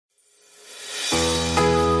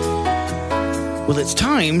Well, it's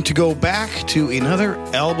time to go back to another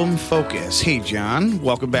album focus. Hey, John,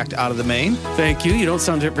 welcome back to Out of the Main. Thank you. You don't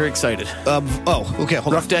sound very excited. Okay, hold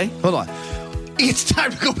on. Rough day? Hold on. It's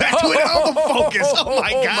time to go back to an album focus. Oh,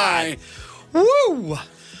 my God. Woo!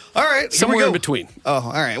 All right. Somewhere in between. Oh,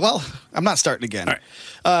 all right. Well, I'm not starting again. All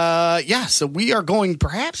right. So we are going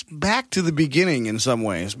perhaps back to the beginning in some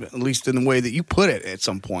ways, at least in the way that you put it at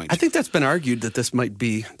some point. I think that's been argued that this might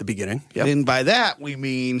be the beginning. Yep. And by that, we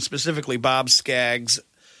mean specifically Boz Scaggs.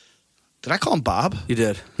 Did I call him Bob? You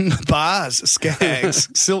did. Boz Scaggs,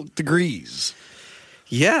 Silk Degrees.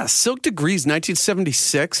 Yeah, Silk Degrees,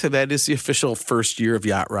 1976. That is the official first year of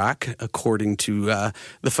yacht rock, according to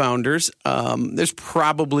the founders. There's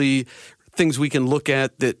probably things we can look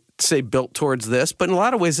at that say built towards this, but in a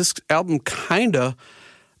lot of ways, this album kind of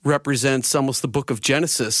represents almost the book of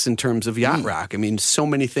Genesis in terms of yacht rock. I mean, so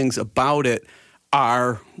many things about it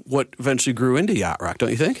are what eventually grew into yacht rock,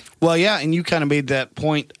 don't you think? Well, yeah, and you kind of made that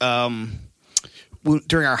point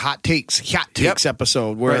during our Hot Takes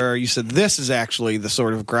episode where you said this is actually the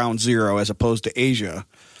sort of ground zero as opposed to Asia.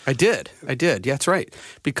 I did. Yeah, that's right.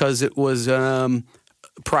 Because it was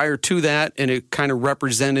prior to that, and it kind of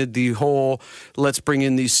represented the whole let's bring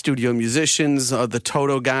in these studio musicians, the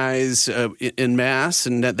Toto guys in mass,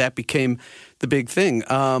 and that became the big thing.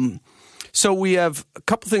 So we have a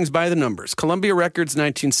couple things by the numbers. Columbia Records,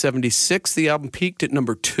 1976, the album peaked at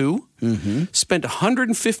number 2. Mm-hmm. Spent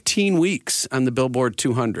 115 weeks on the Billboard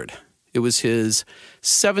 200. It was his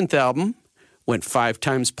 7th album, went 5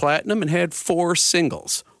 times platinum, and had 4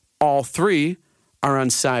 singles. All 3 are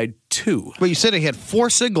on side 2. Well, you said he had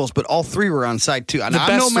 4 singles, but all 3 were on side 2. And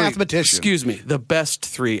I'm no mathematician. Excuse me. The best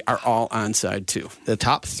 3 are all on side 2. The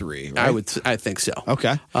top 3, right? I think so.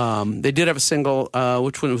 Okay. They did have a single.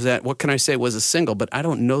 Which one was that? What can I say was a single? But I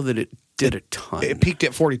don't know that it did a ton. It peaked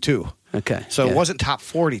at 42. Okay. So it wasn't top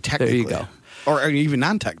 40 technically. There you go. Or even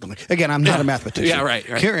non-technically. Again, I'm not a mathematician. Yeah, right.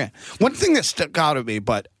 Carry on. One thing that stuck out of me,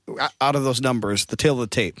 but out of those numbers, the tail of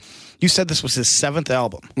the tape, you said this was his 7th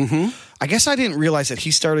album. Mm-hmm. I guess I didn't realize that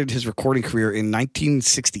he started his recording career in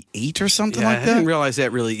 1968 or something like that. I didn't realize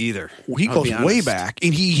that really either. Well, he goes way back.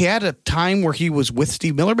 And he had a time where he was with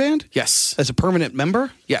Steve Miller Band? Yes. As a permanent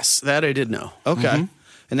member? Yes, that I did know. Okay. Mm-hmm.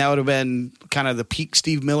 And that would have been kind of the peak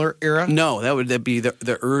Steve Miller era? No, that'd be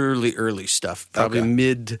the early stuff, probably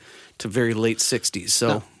mid to very late 60s.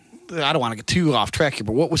 So no, I don't want to get too off track here,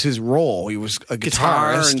 but what was his role? He was a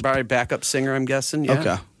guitarist and probably backup singer, I'm guessing. Yeah.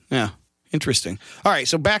 Okay. Yeah. Interesting. All right,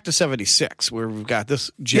 so back to 76, where we've got this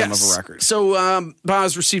gem of a record. So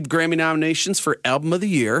Boz received Grammy nominations for Album of the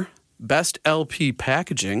Year, Best LP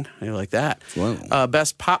Packaging, I like that,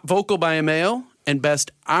 Best Pop Vocal by a Male, and Best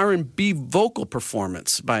R&B Vocal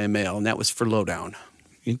Performance by a Male, and that was for Lowdown.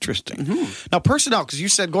 Interesting. Mm-hmm. Now, personnel, because you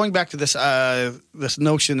said going back to this this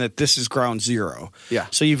notion that this is ground zero. Yeah.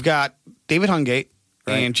 So you've got David Hungate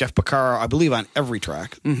and Jeff Porcaro, I believe, on every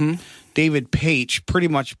track. Mm-hmm. David Paich, pretty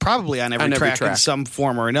much probably on every track in some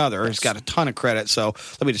form or another. He's got a ton of credit. So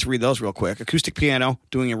let me just read those real quick. Acoustic piano,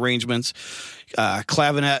 doing arrangements,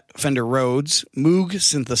 clavinet, Fender Rhodes, Moog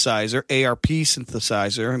synthesizer, ARP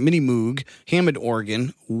synthesizer, Mini Moog, Hammond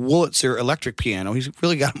organ, Wurlitzer electric piano. He's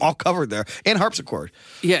really got them all covered there, and harpsichord.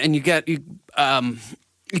 Yeah, and you can't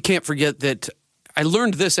forget that I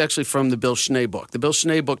learned this actually from the Bill Schnee book. The Bill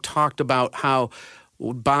Schnee book talked about how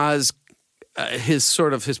Boz,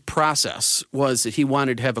 his process was that he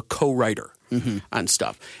wanted to have a co-writer on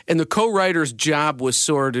stuff. And the co-writer's job was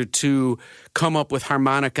sort of to come up with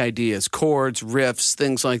harmonic ideas, chords, riffs,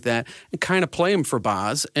 things like that, and kind of play them for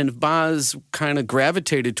Boz. And if Boz kind of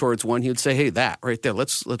gravitated towards one, he would say, hey, that right there,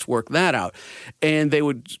 let's work that out. And they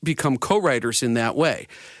would become co-writers in that way.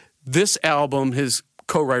 This album, his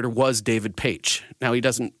co-writer was David Paich. Now, he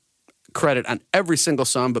doesn't credit on every single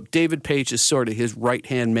song, but David Paich is sort of his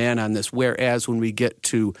right-hand man on this, whereas when we get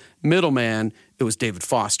to Middleman, it was David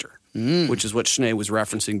Foster, which is what Schnee was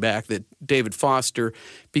referencing back, that David Foster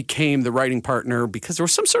became the writing partner because there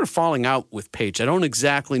was some sort of falling out with Paich. I don't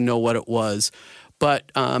exactly know what it was,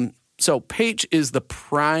 but so Paich is the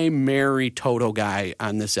primary Toto guy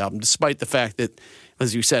on this album, despite the fact that,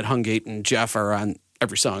 as you said, Hungate and Jeff are on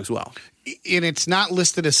every song as well. And it's not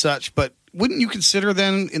listed as such, but wouldn't you consider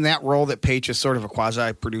then in that role that Paich is sort of a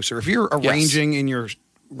quasi-producer? If you're arranging in your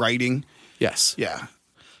writing? Yes. Yeah.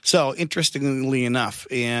 So, interestingly enough,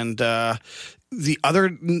 and the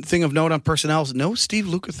other thing of note on personnel is no Steve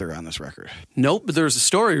Lukather on this record. Nope, but there's a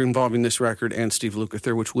story involving this record and Steve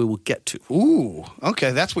Lukather, which we will get to. Ooh,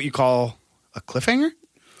 okay. That's what you call a cliffhanger?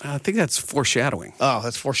 I think that's foreshadowing. Oh,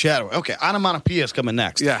 that's foreshadowing. Okay, Onomatopoeia is coming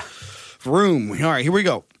next. Yeah. Room. All right, here we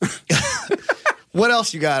go. What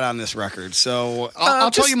else you got on this record? So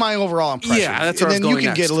I'll tell you my overall impression. Yeah, that's where and I was then you going can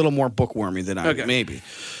next. get a little more bookwormy than I maybe.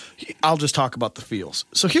 I'll just talk about the feels.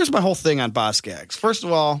 So here's my whole thing on Boz Scaggs. First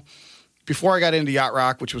of all, before I got into yacht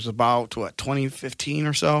rock, which was about 2015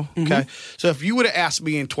 or so. Okay, so if you would have asked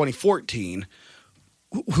me in 2014,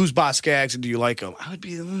 who's Boz Scaggs and do you like him? I would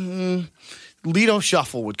be Lido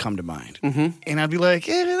Shuffle would come to mind, and I'd be like,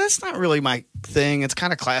 that's not really my thing. It's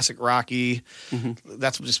kind of classic rocky.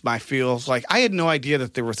 That's just my feels. Like I had no idea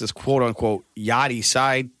that there was this quote unquote yachty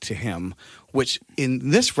side to him, which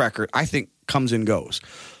in this record I think comes and goes.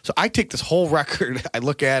 So I take this whole record, I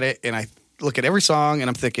look at it, and I look at every song, and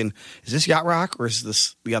I'm thinking, is this yacht rock or is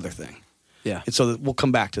this the other thing? Yeah. And so we'll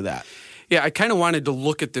come back to that. Yeah, I kind of wanted to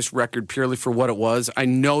look at this record purely for what it was. I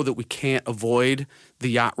know that we can't avoid the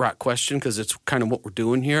yacht rock question because it's kind of what we're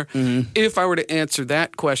doing here. If I were to answer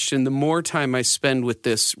that question, the more time I spend with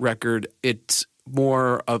this record, it's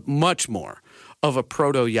much more of a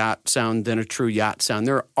proto-yacht sound than a true yacht sound.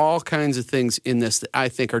 There are all kinds of things in this that I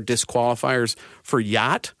think are disqualifiers for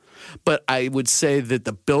yacht, but I would say that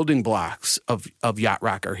the building blocks of yacht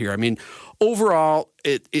rock are here. I mean, overall,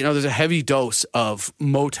 there's a heavy dose of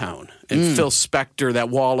Motown and Phil Spector, that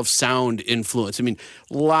wall of sound influence. I mean,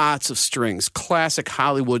 lots of strings, classic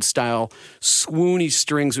Hollywood-style swoony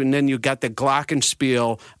strings, and then you got the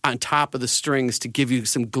glockenspiel on top of the strings to give you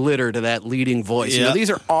some glitter to that leading voice. Yeah. These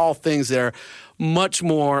are all things that are much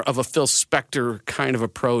more of a Phil Spector kind of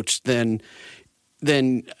approach than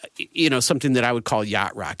something that I would call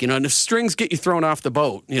yacht rock. And if strings get you thrown off the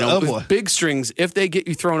boat, with big strings, if they get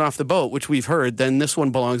you thrown off the boat, which we've heard, then this one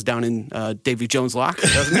belongs down in Davy Jones' locker,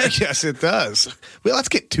 doesn't it? Yes, it does. Well, let's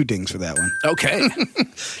get 2 dings for that one. Okay.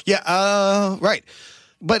 Yeah, right.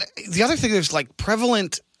 But the other thing that's like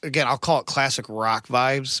prevalent, again, I'll call it classic rock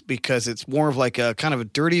vibes because it's more of like a kind of a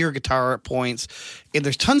dirtier guitar at points. And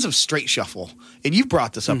there's tons of straight shuffle. And you've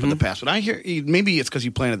brought this up in the past. When I hear, maybe it's because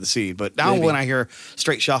you planted the seed, but now when I hear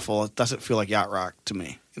straight shuffle, it doesn't feel like yacht rock to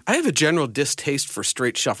me. I have a general distaste for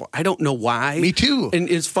straight shuffle. I don't know why. Me too. And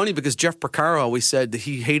it's funny because Jeff Porcaro always said that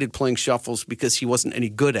he hated playing shuffles because he wasn't any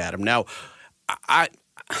good at them. Now, I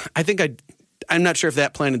think I'm not sure if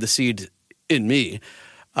that planted the seed in me.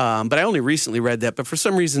 But I only recently read that. But for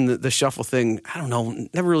some reason, the shuffle thing, I don't know,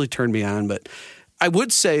 never really turned me on. But I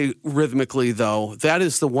would say rhythmically, though, that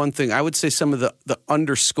is the one thing. I would say some of the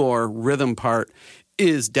underscore rhythm part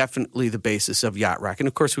is definitely the basis of yacht rock. And,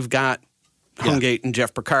 of course, we've got Hungate and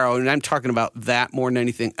Jeff Porcaro, and I'm talking about that more than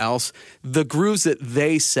anything else. The grooves that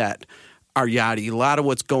they set are yachty. A lot of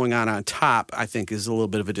what's going on top, I think, is a little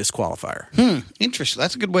bit of a disqualifier. Interesting.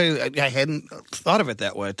 That's a good way. I hadn't thought of it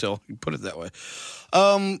that way until you put it that way.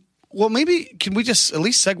 Well, maybe can we just at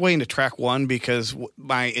least segue into track 1 because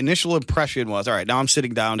my initial impression was, all right, now I'm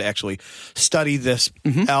sitting down to actually study this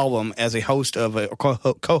album as a host of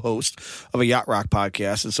co-host of a yacht rock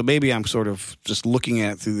podcast. And so maybe I'm sort of just looking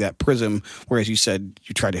at it through that prism, whereas you said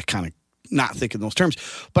you try to kind of not think in those terms.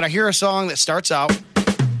 But I hear a song that starts out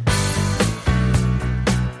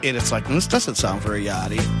and it's like, this doesn't sound very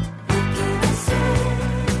yachty.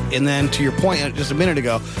 And then to your point just a minute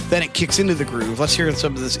ago, then it kicks into the groove. Let's hear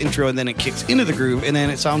some of this intro, and then it kicks into the groove, and then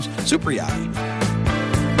it sounds super yachty.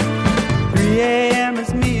 3 a.m.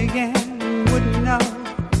 it's me again, wouldn't know.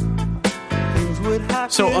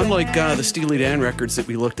 So unlike the Steely Dan records that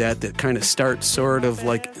we looked at that kind of start sort of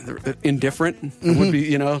like indifferent, would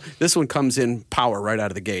be, this one comes in power right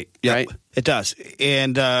out of the gate, right? It does.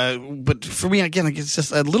 And but for me, again, it's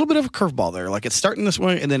just a little bit of a curveball there. Like it's starting this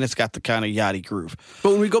way, and then it's got the kind of yachty groove.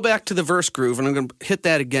 But when we go back to the verse groove, and I'm going to hit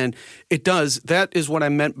that again, it does. That is what I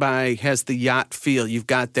meant by has the yacht feel. You've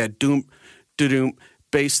got that doom, da-doom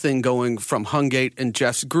bass thing going from Hungate and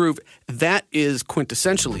Jeff's groove. That is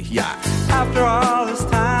quintessentially yacht. After all this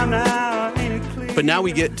time now, ain't it clear? But now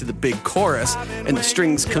we get to the big chorus, and the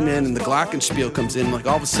strings come in, and the glockenspiel comes in. Like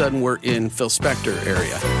all of a sudden, we're in Phil Spector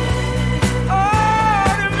area.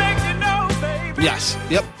 Oh, to make you know, baby. Yes.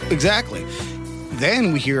 Yep. Exactly.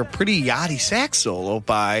 Then we hear a pretty yachty sax solo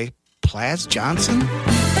by Plas Johnson.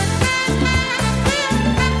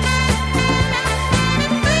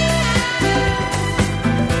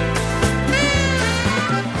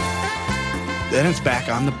 Then it's back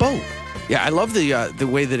on the boat. Yeah, I love the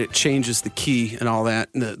way that it changes the key and all that,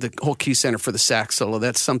 and the whole key center for the sax solo.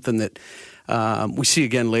 That's something that we see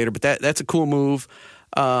again later, but that's a cool move.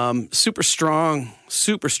 Super strong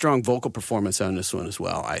vocal performance on this one as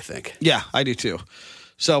well, I think. Yeah, I do too.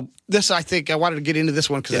 So this, I think, I wanted to get into this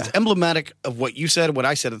one because it's emblematic of what you said and what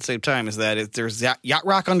I said at the same time, is that there's yacht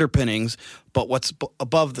rock underpinnings, but what's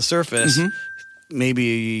above the surface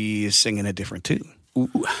maybe is singing a different tune. Ooh.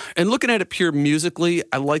 And looking at it pure musically,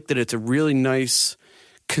 I like that it's a really nice,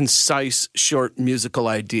 concise, short musical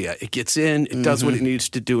idea. It gets in, it does what it needs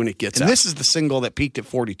to do, and it gets out. And this is the single that peaked at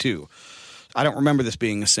 42. I don't remember this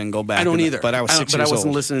being a single back then. I don't either. But I was 6 years old. But I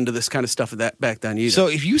wasn't listening to this kind of stuff back then either. So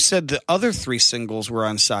if you said the other 3 singles were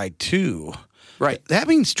on side 2, right, that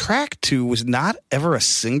means track 2 was not ever a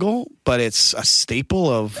single, but it's a staple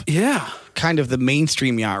of kind of the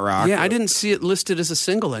mainstream yacht rock. Yeah, I didn't see it listed as a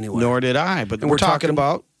single anywhere. Nor did I. But we're talking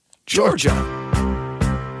about Georgia.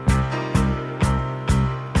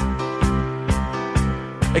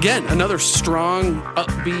 Again, another strong,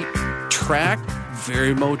 upbeat track.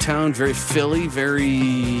 Very Motown, very Philly,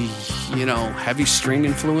 very, heavy string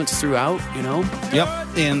influence throughout, Yep.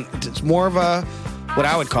 And it's more of a, what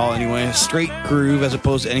I would call anyway, a straight groove as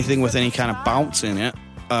opposed to anything with any kind of bounce in it.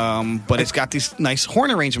 But it's got these nice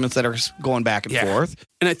horn arrangements that are going back and forth.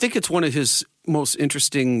 And I think it's one of his most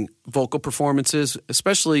interesting vocal performances,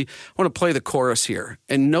 especially I want to play the chorus here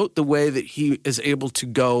and note the way that he is able to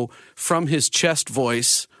go from his chest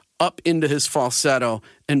voice up into his falsetto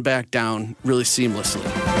and back down really seamlessly.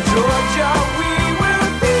 Georgia, we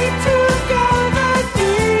will be together,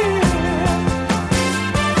 dear.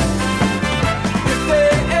 If they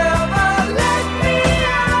ever let me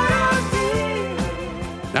out,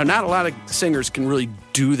 dear. Now, not a lot of singers can really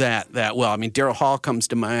do that well. I mean, Daryl Hall comes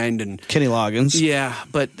to mind, and Kenny Loggins. Yeah,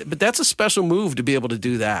 but that's a special move to be able to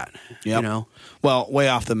do that. Yep. Well, way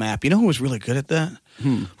off the map. You know who was really good at that?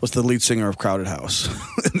 Was the lead singer of Crowded House.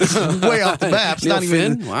 This is way off the map. It's not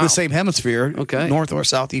even in the same hemisphere, north or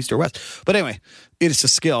south, east or west. But anyway, it's a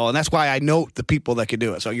skill, and that's why I note the people that can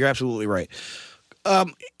do it. So you're absolutely right.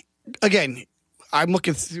 Again, I'm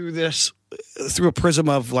looking through this through a prism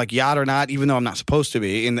of like yacht or not, even though I'm not supposed to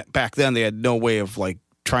be. And back then, they had no way of like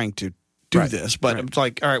trying to do this. But it's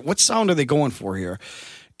like, all right, what sound are they going for here?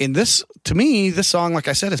 In this, to me, this song, like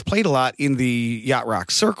I said, is played a lot in the yacht rock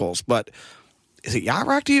circles, but is it yacht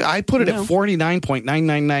rock to you? I put it at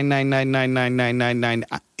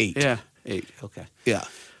 49.99999999998. Yeah, 8. Okay. Yeah.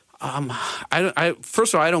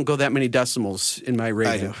 First of all, I don't go that many decimals in my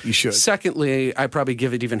rating. I do. You should. Secondly, I probably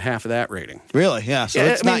give it even half of that rating. Really? Yeah. So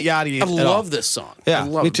it's not yachty at all. I love this song. Yeah,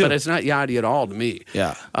 me too. But it's not yachty at all to me.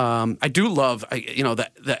 Yeah. I do love,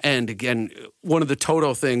 the end. Again, one of the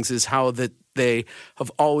Toto things is how that they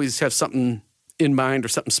have something in mind or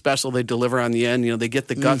something special they deliver on the end. They get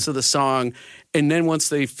the guts of the song, and then once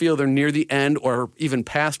they feel they're near the end or even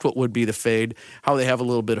past what would be the fade, how they have a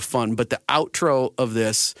little bit of fun. But the outro of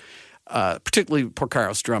this, particularly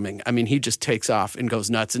Porcaro's drumming, I mean, he just takes off and goes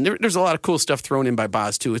nuts. And there's a lot of cool stuff thrown in by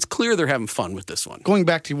Boz, too. It's clear they're having fun with this one. Going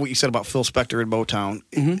back to what you said about Phil Spector and Motown,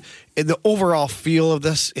 the overall feel of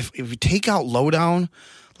this, if you take out Lowdown,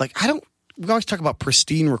 we always talk about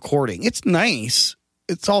pristine recording. It's nice.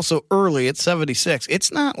 It's also early. It's 76.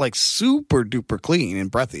 It's not like super duper clean and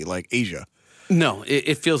breathy like Asia. No,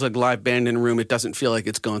 it feels like live band in a room. It doesn't feel like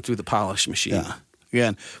it's going through the polish machine. Yeah.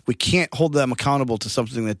 Again, we can't hold them accountable to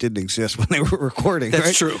something that didn't exist when they were recording.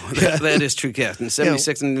 That's right? true. That is true, yes. In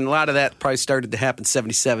 76, and a lot of that probably started to happen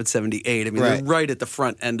 77, 78. I mean, they're right at the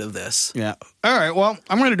front end of this. Yeah. All right, well,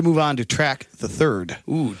 I'm ready to move on to track the third.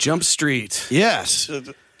 Ooh, Jump Street. Yes.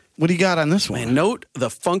 What do you got on this one? Man, note the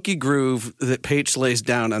funky groove that Paich lays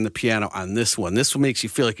down on the piano on this one. This one makes you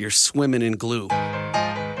feel like you're swimming in glue.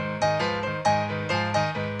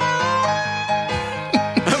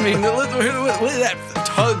 I mean, look at that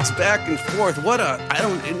tugs back and forth. I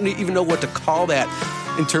don't even know what to call that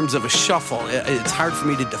in terms of a shuffle. It's hard for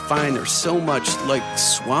me to define. There's so much like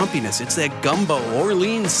swampiness. It's that gumbo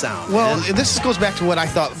Orleans sound. Well, this goes back to what I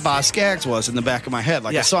thought Boz Scaggs was in the back of my head,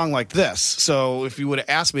 like a song like this. So if you would have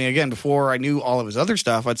asked me again before I knew all of his other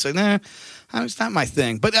stuff, I'd say, nah, it's not my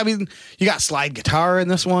thing. But I mean, you got slide guitar in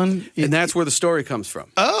this one. And that's where the story comes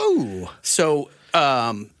from. Oh. So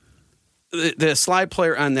the slide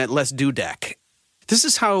player on that Les Dudek, this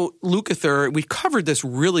is how Lukather, we covered this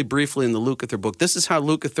really briefly in the Lukather book. This is how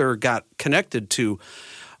Lukather got connected to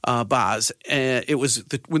Boz. It was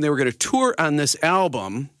when they were going to tour on this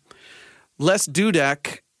album, Les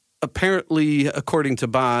Dudek, apparently, according to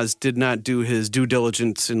Boz, did not do his due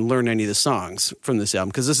diligence and learn any of the songs from this album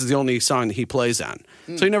because this is the only song that he plays on.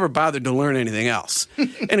 So he never bothered to learn anything else.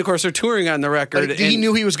 And, of course, they're touring on the record. He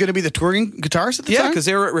knew he was going to be the touring guitarist at the time? Yeah, because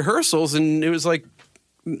they were at rehearsals, and it was like,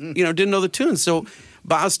 didn't know the tunes. So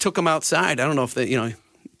Boz took him outside. I don't know if they,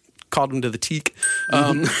 called him to the teak,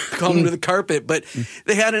 called him to the carpet, but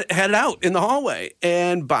they had it out in the hallway.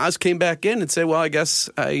 And Boz came back in and said, well, I guess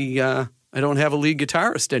I don't have a lead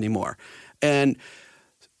guitarist anymore. And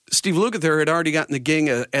Steve Lukather had already gotten the gig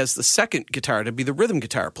as the second guitar to be the rhythm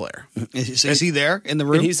guitar player. Is he there in the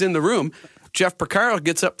room? And he's in the room. Jeff Porcaro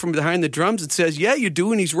gets up from behind the drums and says, "Yeah, you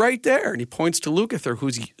do," and he's right there. And he points to Lukather,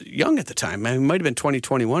 who's young at the time. He might have been 20,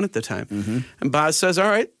 21 at the time. Mm-hmm. And Boz says, "All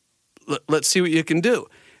right, let's see what you can do."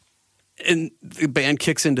 And the band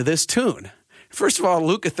kicks into this tune. First of all,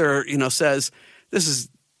 Lukather, says, this.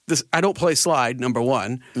 I don't play slide, number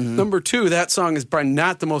one. Mm-hmm. Number two, that song is probably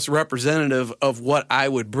not the most representative of what I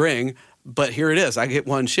would bring, but here it is. I get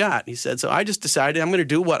one shot. He said, so I just decided I'm going to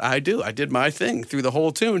do what I do. I did my thing through the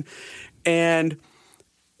whole tune. And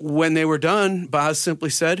when they were done, Boz simply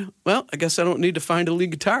said, well, I guess I don't need to find a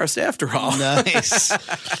lead guitarist after all. Nice.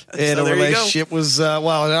 And a relationship was, it had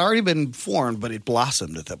already been formed, but it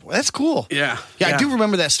blossomed at that point. That's cool. Yeah. I do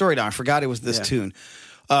remember that story now. I forgot it was this tune.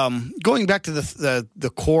 Going back to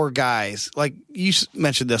the core guys, like you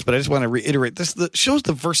mentioned this, but I just want to reiterate this. Shows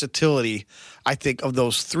the versatility, I think, of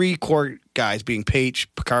those three core guys being Page,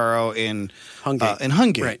 Porcaro, and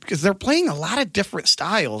Hungate, right? Because they're playing a lot of different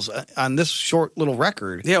styles on this short little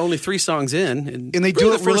record. Yeah, only 3 songs in, and they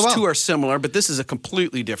do it really well. The first 2 are similar, but this is a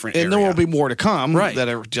completely different and area. There will be more to come, right? That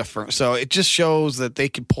are different. So it just shows that they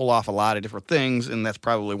can pull off a lot of different things, and that's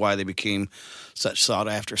probably why they became such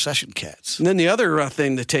sought-after session cats. And then the other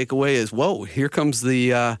thing to take away is, whoa, here comes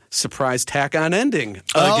the surprise tack-on ending again.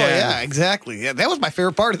 Oh, yeah, exactly. Yeah, that was my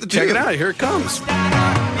favorite part of the tune. Check it out. Here it comes.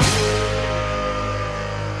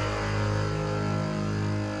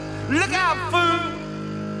 Look out, fool!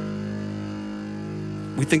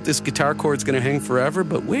 We think this guitar chord's going to hang forever,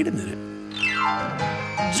 but wait a minute.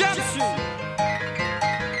 Jumpsuit!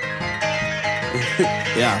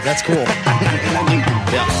 Yeah, that's cool.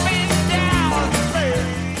 Yeah.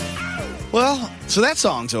 Well, so that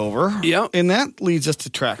song's over. Yeah. And that leads us to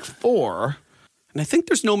track 4. And I think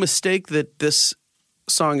there's no mistake that this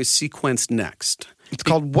song is sequenced next. It's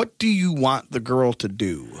called What Do You Want the Girl to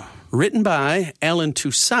Do? Written by Alan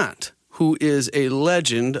Toussaint, who is a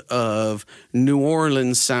legend of New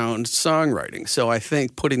Orleans sound songwriting. So I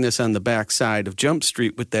think putting this on the backside of Jump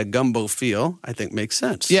Street with that gumbo feel, I think makes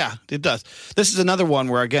sense. Yeah, it does. This is another one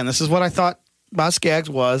where, again, this is what I thought Boz Scaggs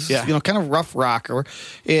was. Yeah. Kind of rough rocker.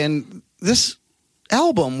 And this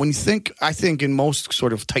album, when you think, I think in most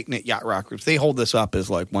sort of tight-knit yacht rockers, they hold this up as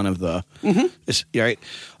like one of the, right?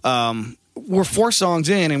 We're 4 songs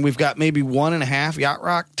in, and we've got maybe 1.5 yacht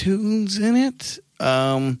rock tunes in it.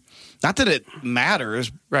 Not that it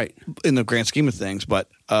matters, right, in the grand scheme of things, but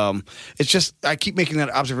it's just I keep making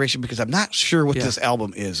that observation because I'm not sure what this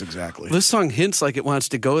album is exactly. This song hints like it wants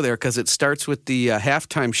to go there because it starts with the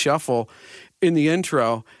halftime shuffle in the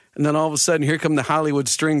intro, and then all of a sudden here come the Hollywood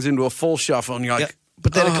strings into a full shuffle, and you're like. Yeah.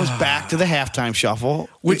 But then it comes back to the halftime shuffle.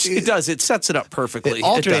 Which it does. It sets it up perfectly. It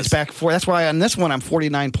alternates back and forth. That's why on this one I'm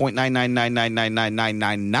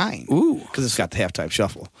 49.999999999. Ooh. Because it's got the halftime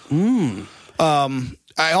shuffle.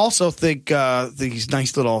 I also think these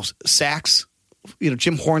nice little sax,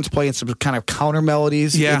 Jim Horn's playing some kind of counter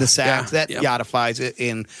melodies in the sax. That yachtifies it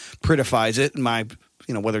and prettifies it. And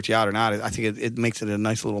whether it's yacht or not, I think it makes it a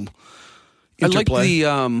nice little interplay.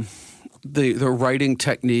 I like the writing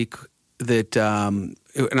technique that, and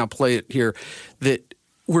I'll play it here, that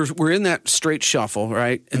we're in that straight shuffle,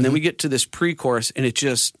 right? And then we get to this pre-chorus, and it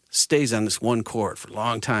just stays on this one chord for a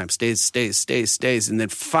long time, stays, and then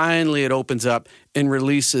finally it opens up and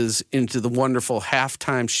releases into the wonderful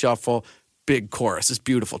halftime shuffle big chorus. It's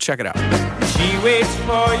beautiful. Check it out. She waits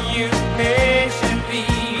for you patiently,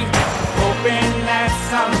 hoping that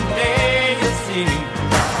someday you'll see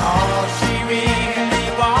all she really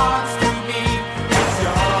wants to be is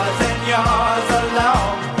yours and yours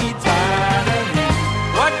alone eternally.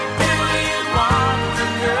 What do you want the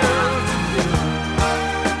girl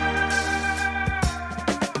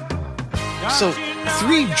to do? So,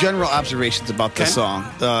 3 general observations about this song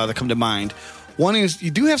that come to mind. One is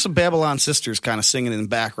you do have some Babylon Sisters kind of singing in the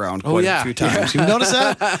background quite a few times. You notice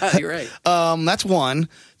that? You're right. That's one.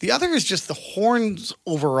 The other is just the horns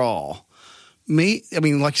overall. Like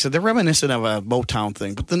you said, they're reminiscent of a Motown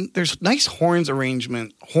thing, but then there's nice horn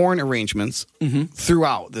arrangements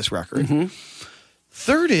throughout this record.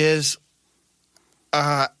 Third is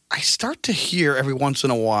I start to hear every once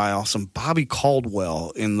in a while some Bobby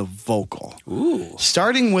Caldwell in the vocal. Ooh.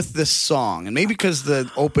 Starting with this song, and maybe because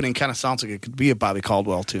the opening kind of sounds like it could be a Bobby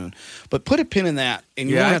Caldwell tune, but put a pin in that, and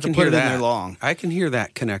you don't have to put it in there long. I can hear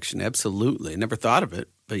that connection, absolutely. Never thought of it,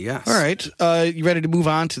 but yes. All right. You ready to move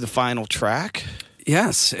on to the final track?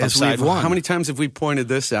 Yes. As side one. How many times have we pointed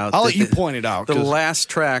this out? I'll let you point it out. The last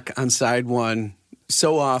track on side one,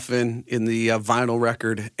 so often in the vinyl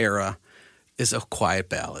record era, is a quiet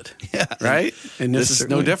ballad. Yeah. Right? And this is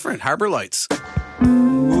no different. Harbor Lights.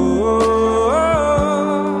 Oh,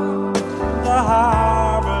 the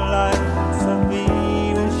harbor lights of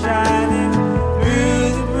Venus shining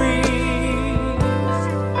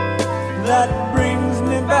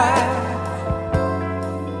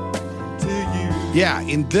Yeah,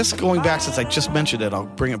 in this going back, since I just mentioned it, I'll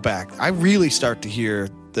bring it back. I really start to hear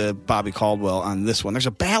the Bobby Caldwell on this one. There's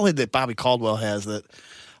a ballad that Bobby Caldwell has that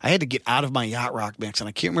I had to get out of my yacht rock mix, and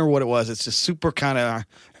I can't remember what it was. It's just super kind of,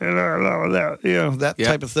 that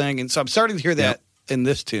type of thing. And so I'm starting to hear that in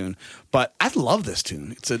this tune. But I love this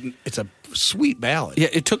tune. It's a sweet ballad. Yeah,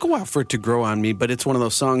 it took a while for it to grow on me, but it's one of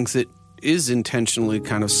those songs that is intentionally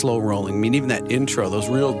kind of slow rolling. I mean, even that intro, those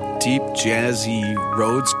real deep, jazzy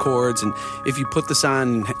Rhodes chords. And if you put this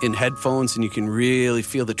on in headphones and you can really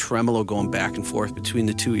feel the tremolo going back and forth between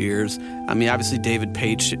the two ears. I mean, obviously, David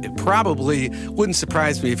Paich, it probably wouldn't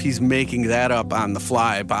surprise me if he's making that up on the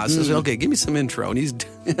fly. Boz says, okay, give me some intro. And he's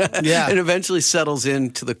and eventually settles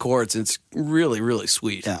into the chords. And it's really, really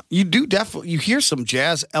sweet. Yeah. You do definitely, you hear some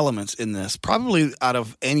jazz elements in this, probably out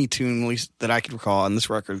of any tune, at least that I can recall on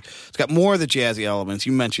this record. It's got more of the jazzy elements.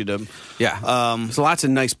 You mentioned them. Yeah. There's lots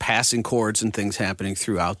of nice passing chords and things happening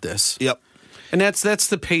throughout this. Yep. And that's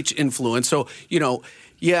the Paich influence. So,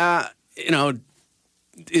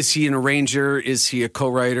 is he an arranger? Is he a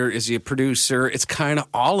co-writer? Is he a producer? It's kind of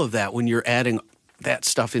all of that when you're adding that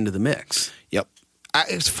stuff into the mix. Yep.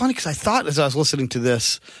 It's funny because I thought as I was listening to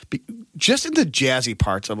this, just in the jazzy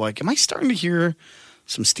parts, I'm like, am I starting to hear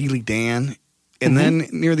some Steely Dan? And then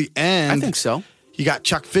near the end, I think so. You got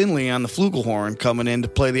Chuck Finley on the flugelhorn coming in to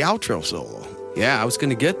play the outro solo. Yeah, I was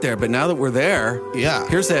going to get there, but now that we're there,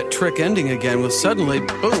 here's that trick ending again with suddenly,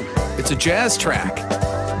 boom, it's a jazz track.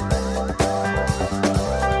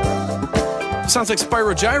 Sounds like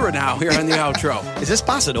Spyro Gyra now here on the outro. Is this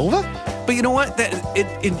Bossa Nova? But you know what?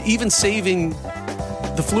 Even saving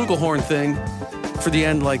the flugelhorn thing for the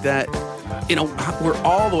end like that, we're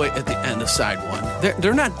all the way at the end of side one.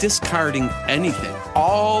 They're not discarding anything.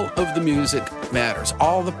 All of the music matters.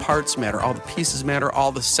 All the parts matter. All the pieces matter.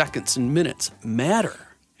 All the seconds and minutes matter.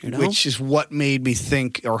 Which is what made me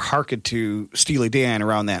think or hearken to Steely Dan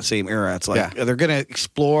around that same era. It's like they're going to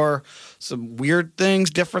explore some weird things,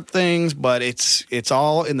 different things, but it's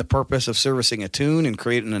all in the purpose of servicing a tune and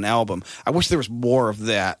creating an album. I wish there was more of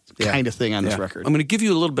that kind of thing on this record. I'm going to give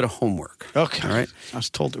you a little bit of homework. Okay. All right. I was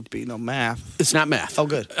told there'd be no math. It's not math. Oh,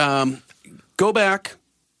 good. Go back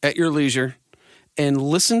at your leisure and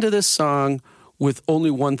listen to this song with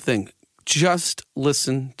only one thing. Just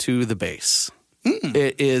listen to the bass.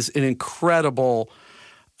 It is an incredible,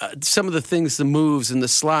 some of the things, the moves and the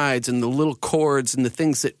slides and the little chords and the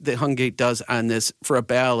things that Hungate does on this for a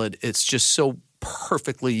ballad, it's just so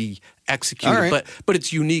perfectly executed. Right. But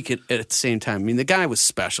it's unique at the same time. I mean, the guy was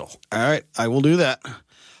special. All right, I will do that.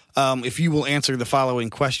 If you will answer the following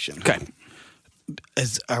question. Okay.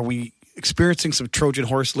 Are we experiencing some Trojan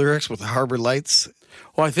Horse lyrics with the Harbor Lights?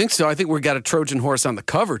 Well, I think so. I think we've got a Trojan horse on the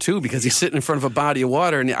cover, too, because he's sitting in front of a body of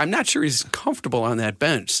water, and I'm not sure he's comfortable on that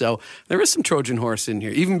bench. So there is some Trojan horse in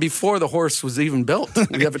here. Even before the horse was even built,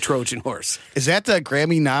 we have a Trojan horse. Is that the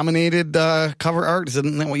Grammy-nominated cover art?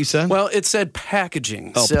 Isn't that what you said? Well, it said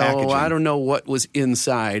packaging. Oh, so packaging. I don't know what was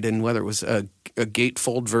inside and whether it was a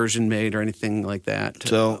gatefold version made or anything like that.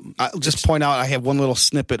 So I'll just point out I have one little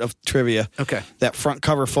snippet of trivia. Okay. That front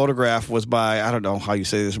cover photograph was by, I don't know how you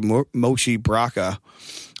say this, Mochi Braca.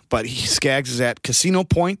 But Skaggs is at Casino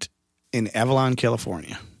Point in Avalon,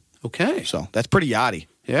 California. Okay. So that's pretty yachty.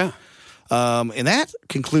 Yeah. And that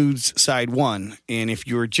concludes side one. And if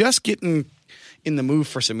you're just getting in the mood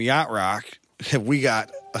for some yacht rock, have we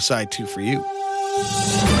got a side two for you?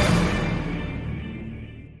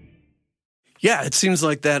 Yeah, it seems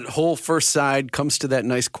like that whole first side comes to that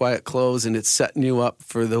nice quiet close, and it's setting you up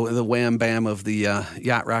for the wham bam of the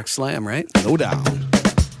Yacht Rock Slam, right? No doubt.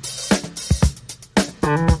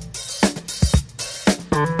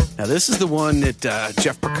 Now, this is the one that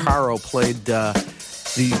Jeff Porcaro played the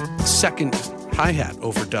second hi-hat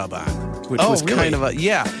overdub on, which was really? kind of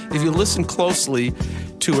if you listen closely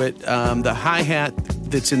to it, the hi-hat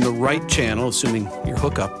that's in the right channel, assuming you're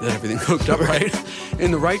that everything hooked up right,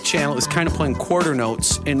 in the right channel is kind of playing quarter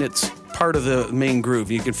notes, and it's part of the main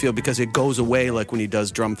groove. You can feel because it goes away like when he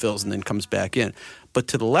does drum fills and then comes back in. But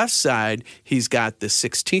to the left side, he's got the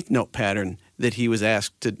 16th note pattern that he was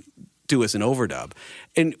asked to do as an overdub.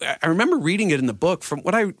 And I remember reading it in the book.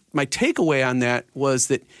 My takeaway on that was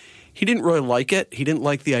that he didn't really like it. He didn't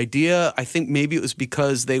like the idea. I think maybe it was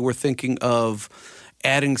because they were thinking of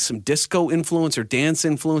adding some disco influence or dance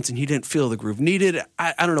influence, and he didn't feel the groove needed.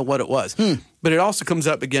 I don't know what it was. But it also comes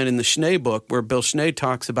up again in the Schnee book where Bill Schnee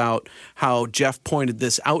talks about how Jeff pointed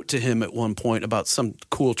this out to him at one point about some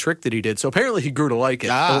cool trick that he did. So apparently he grew to like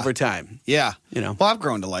it over time. Yeah. Well, I've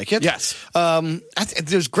grown to like it. Yes.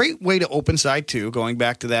 There's a great way to open side two, going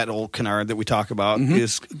back to that old canard that we talk about,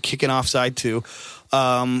 is kicking off side two.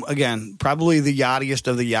 Again, probably the yachtiest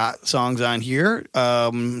of the yacht songs on here.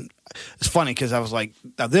 It's funny because I was like,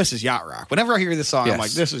 now this is yacht rock. Whenever I hear this song, I'm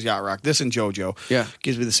like, this is yacht rock. This and JoJo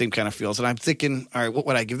gives me the same kind of feels. And I'm thinking, all right, what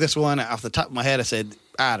would I give this one? Off the top of my head, I said,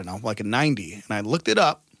 I don't know, like a 90. And I looked it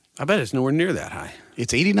up. I bet it's nowhere near that high.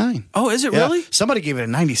 It's 89. Oh, is it really? Somebody gave it a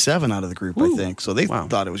 97 out of the group, I think. So they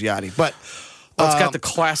thought it was yachty. But it's got the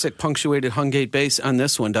classic punctuated Hungate bass on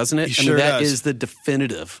this one, doesn't it? That is the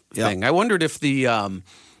definitive thing. I wondered if the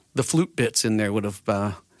flute bits in there would have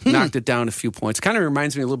knocked it down a few points. Kind of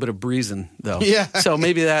reminds me a little bit of Breezin', though. Yeah. So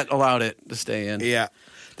maybe that allowed it to stay in. Yeah.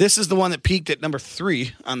 This is the one that peaked at number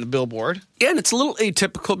 3 on the Billboard. Yeah, and it's a little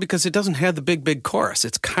atypical because it doesn't have the big chorus.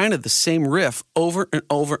 It's kind of the same riff over and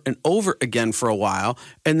over and over again for a while,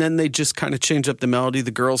 and then they just kind of change up the melody. The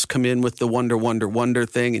girls come in with the wonder, wonder, wonder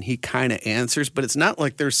thing, and he kind of answers, but it's not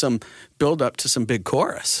like there's some build-up to some big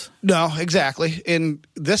chorus. No, exactly. And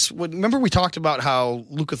this, remember we talked about how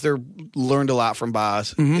Lukather learned a lot from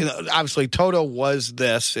Boz. Mm-hmm. You know, obviously, Toto was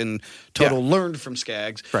this, and Toto learned from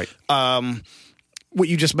Skaggs. Right. What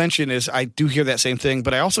you just mentioned is I do hear that same thing,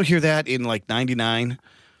 but I also hear that in like 99,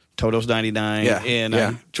 Toto's 99,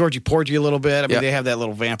 and Georgie Porgy a little bit. I mean, they have that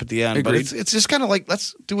little vamp at the end, but it's just kind of like,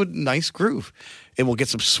 let's do a nice groove, and we'll get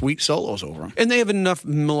some sweet solos over them. And they have enough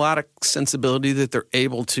melodic sensibility that they're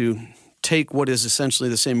able to take what is essentially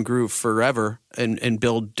the same groove forever and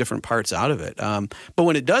build different parts out of it. But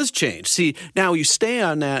when it does change, see, now you stay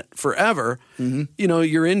on that forever, you know,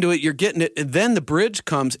 you're into it, you're getting it, and then the bridge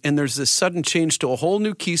comes and there's this sudden change to a whole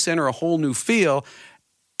new key center, a whole new feel.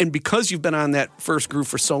 And because you've been on that first groove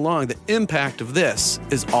for so long, the impact of this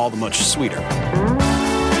is all the much sweeter.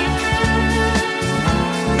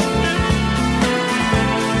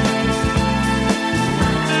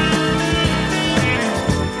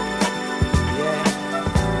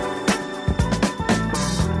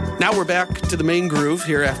 Now we're back to the main groove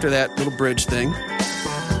here after that little bridge thing.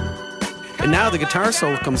 And now the guitar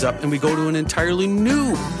solo comes up and we go to an entirely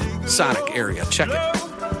new sonic area. Check it.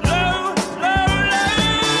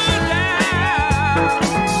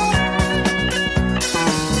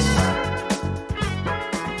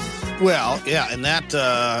 Well, yeah, and that,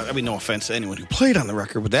 I mean, no offense to anyone who played on the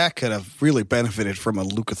record, but that could have really benefited from a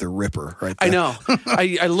Lukather ripper right there. I know.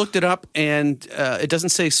 I looked it up, and it doesn't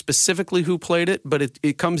say specifically who played it, but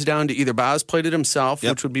it comes down to either Boz played it himself,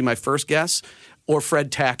 which would be my first guess, or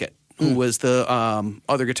Fred Tackett, who was the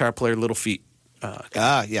other guitar player, Little Feat.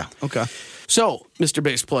 Yeah, okay. So, Mr.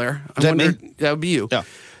 Bass Player, I wonder, that would be you. Yeah.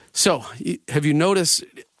 So, have you noticed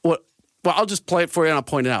what? Well, I'll just play it for you, and I'll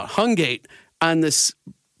point it out. Hungate on this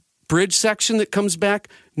bridge section that comes back,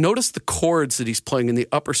 notice the chords that he's playing in the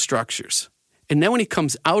upper structures. And then when he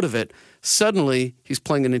comes out of it, suddenly he's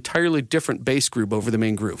playing an entirely different bass groove over the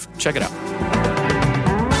main groove. Check it out.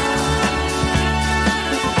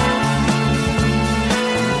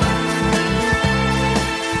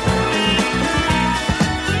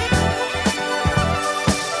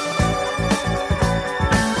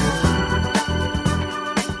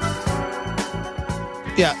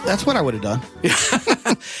 Yeah, that's what I would have done.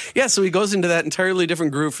 Yeah, so he goes into that entirely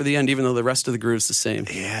different groove for the end, even though the rest of the groove's the same.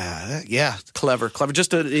 Yeah. Clever.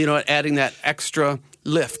 Just adding that extra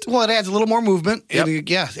lift. Well, it adds a little more movement. Yep.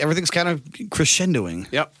 Yeah, everything's kind of crescendoing.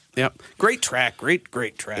 Yep. Great track. Great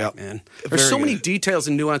track, man. There's so many details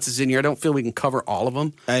and nuances in here. I don't feel we can cover all of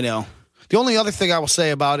them. I know. The only other thing I will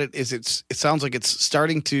say about it is it sounds like it's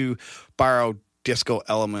starting to borrow disco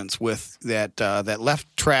elements with that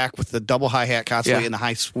left track with the double hi-hat constantly and the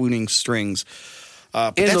high swooning strings.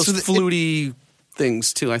 And those fluty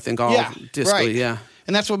things, too, I think, all disco, right.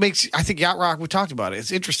 And that's what makes, I think, yacht rock, we talked about it.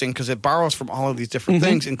 It's interesting because it borrows from all of these different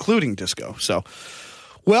things, including disco. So,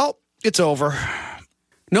 well, it's over.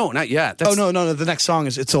 No, not yet. No. The next song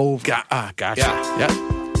is It's Over. Gotcha.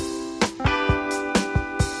 Yeah.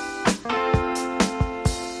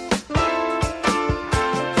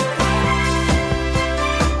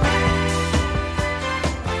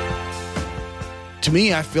 To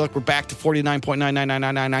me, I feel like we're back to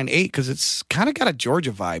 49.9999998 because it's kind of got a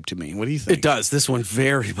Georgia vibe to me. What do you think? It does. This one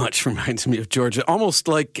very much reminds me of Georgia. Almost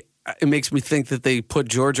like it makes me think that they put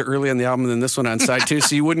Georgia early on the album and then this one on side 2,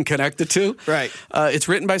 so you wouldn't connect the two. Right. It's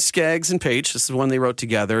written by Skaggs and Page. This is the one they wrote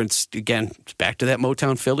together. It's back to that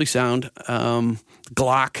Motown Philly sound.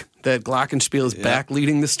 Glock. That Glockenspiel is back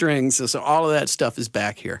leading the strings. So all of that stuff is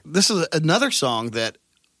back here. This is another song that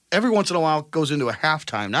every once in a while goes into a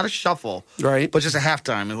halftime, not a shuffle, right? But just a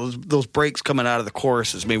halftime. And those breaks coming out of the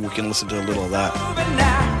choruses, maybe we can listen to a little of that.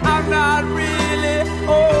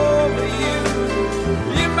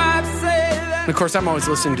 Now of course, I'm always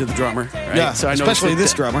listening to the drummer, right? Yeah, so I especially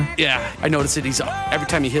this drummer. Yeah, I notice that every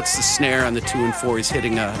time he hits the snare on the 2 and 4, he's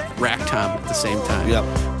hitting a rack tom at the same time. Yep.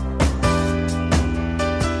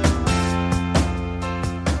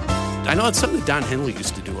 I know it's something that Don Henley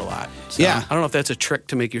used to do a lot. So Yeah. I don't know if that's a trick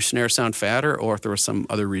to make your snare sound fatter or if there was some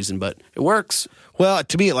other reason, but it works. Well,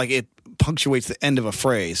 to me, it punctuates the end of a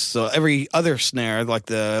phrase. So every other snare, like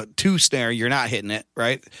the 2 snare, you're not hitting it,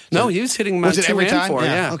 right? No, he was hitting my 2 every and time? 4,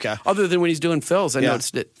 yeah. Okay. Other than when he's doing fills, I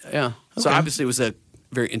noticed it. Yeah. So Okay. obviously it was a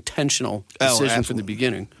very intentional decision from the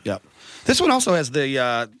beginning. Yep. This one also has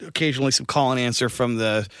the occasionally some call and answer from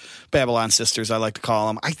the Babylon Sisters, I like to call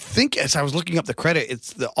them. I think as I was looking up the credit,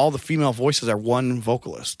 it's all the female voices are one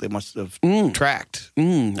vocalist. They must have tracked.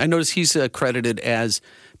 I noticed he's credited as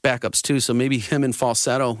backups too, so maybe him and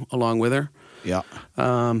falsetto along with her. Yeah.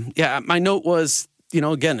 My note was,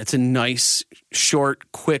 again, it's a nice,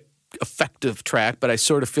 short, quick, effective track, but I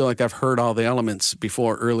sort of feel like I've heard all the elements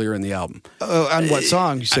before earlier in the album. On what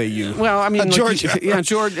song you say you? Well, I mean, Georgia.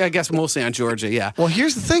 Georgia. I guess mostly on Georgia. Yeah. Well,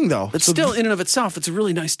 here's the thing, though. But still, in and of itself, it's a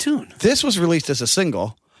really nice tune. This was released as a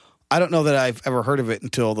single. I don't know that I've ever heard of it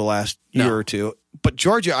until the last year or two. But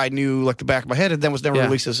Georgia, I knew like the back of my head, and then was never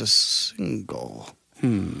released as a single.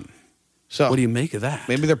 So what do you make of that?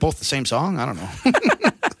 Maybe they're both the same song. I don't know.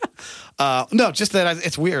 No, just that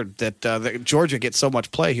it's weird that Georgia gets so much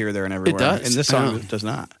play here, there, and everywhere. It does. And this song does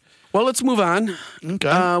not. Well, let's move on.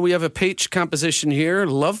 Okay. We have a Paich composition here,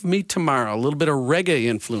 Love Me Tomorrow. A little bit of reggae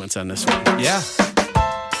influence on this one. Yeah.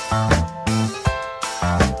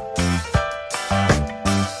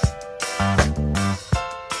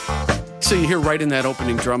 So you hear right in that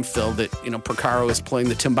opening drum fill that, Porcaro is playing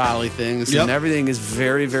the timbali things, and everything is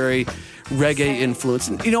very, very reggae influenced.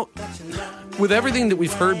 And, with everything that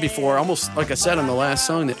we've heard before, almost like I said on the last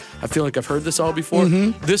song, that I feel like I've heard this all before,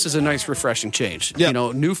 this is a nice, refreshing change.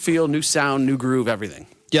 Yep. New feel, new sound, new groove, everything.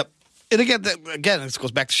 Yep. And again, this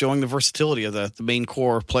goes back to showing the versatility of the main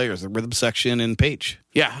core players, the rhythm section and Paich.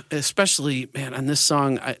 Yeah, especially, man, on this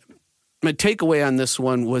song, my takeaway on this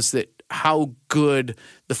one was that how good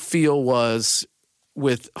the feel was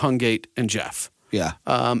with Hungate and Jeff. Yeah.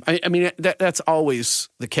 I mean, that's always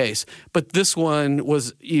the case. But this one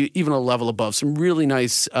was even a level above. Some really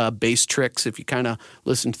nice bass tricks if you kind of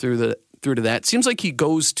listen through to that. Seems like he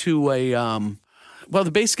goes to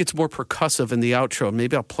the bass gets more percussive in the outro.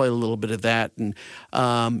 Maybe I'll play a little bit of that. And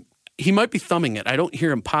he might be thumbing it. I don't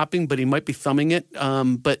hear him popping, but he might be thumbing it.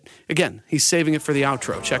 But again, he's saving it for the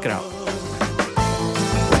outro. Check it out.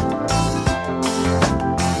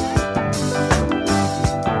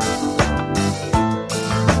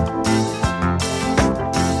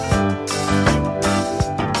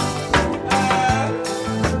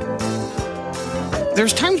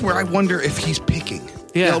 There's times where I wonder if he's picking.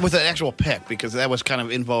 Yeah. With an actual pick, because that was kind of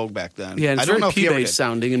in vogue back then. Yeah, and it's I don't know very if P-bass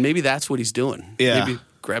sounding, and maybe that's what he's doing. Yeah. Maybe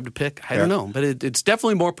grabbed a pick. I don't know. But it's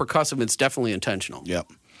definitely more percussive. It's definitely intentional. Yep.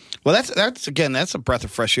 Well, that's a breath of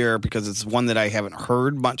fresh air because it's one that I haven't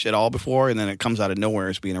heard much at all before, and then it comes out of nowhere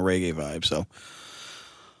as being a reggae vibe. So,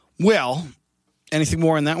 well, anything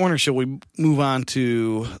more on that one, or shall we move on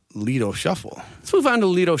to Lido Shuffle? Let's move on to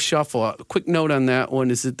Lido Shuffle. A quick note on that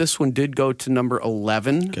one is that this one did go to number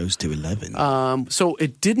 11. Goes to 11. So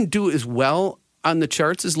it didn't do as well on the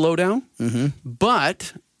charts as Lowdown,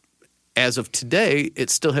 but as of today, it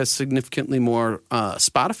still has significantly more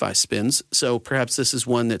Spotify spins. So perhaps this is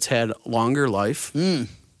one that's had longer life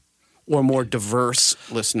or more diverse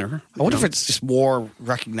listener. I wonder if it's just more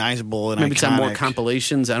recognizable and maybe iconic. it's on more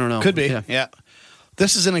compilations. I don't know. Could be, yeah.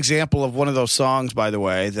 This is an example of one of those songs, by the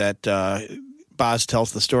way, that Boz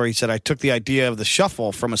tells the story. He said, I took the idea of the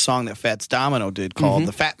shuffle from a song that Fats Domino did called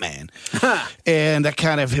The Fat Man. And that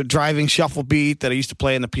kind of driving shuffle beat that I used to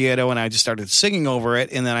play on the piano, and I just started singing over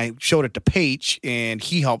it, and then I showed it to Paich, and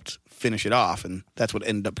he helped finish it off, and that's what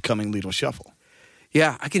ended up becoming Lido Shuffle.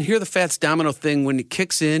 Yeah, I can hear the Fats Domino thing when it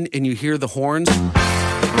kicks in and you hear the horns.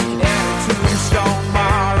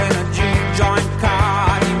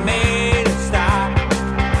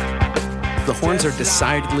 The horns are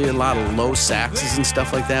decidedly a lot of low saxes and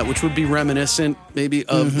stuff like that, which would be reminiscent maybe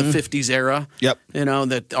of the 50s era. Yep.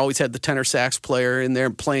 That always had the tenor sax player in there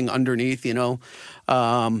playing underneath,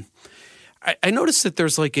 I noticed that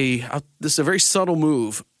there's this is a very subtle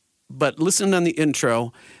move, but listen on the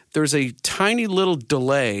intro, there's a tiny little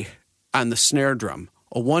delay on the snare drum,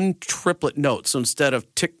 a one triplet note. So instead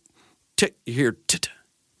of tick, tick, you hear tit,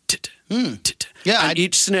 tit, tit. Yeah, on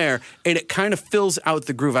each snare, and it kind of fills out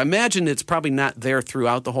the groove. I imagine it's probably not there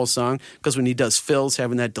throughout the whole song, because when he does fills,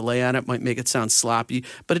 having that delay on it might make it sound sloppy,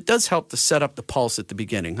 but it does help to set up the pulse at the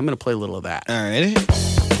beginning. I'm going to play a little of that. All right.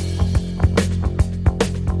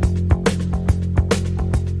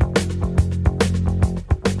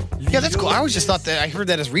 Yeah, that's cool. I always just thought that I heard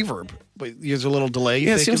that as reverb, but there's a little delay.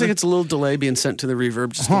 Yeah, it seems like it's a little delay being sent to the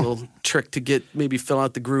reverb, just a little trick to maybe fill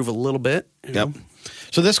out the groove a little bit. You know?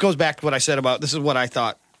 So this goes back to what I said about, this is what I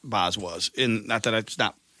thought Boz was. And not that it's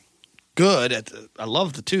not good. I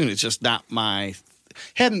love the tune. It's just not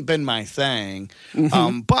hadn't been my thing.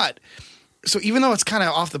 But, so even though it's kind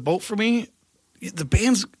of off the boat for me, the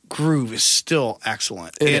band's groove is still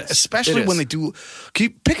excellent. Especially when they do, can you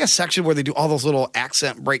pick a section where they do all those little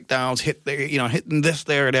accent breakdowns, hitting this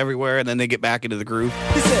there and everywhere, and then they get back into the groove?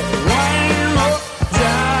 He said, one more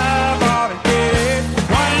time, ought to get it.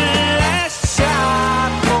 One last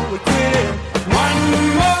shot before we quit it. One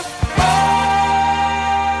more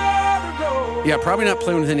to go. Yeah, probably not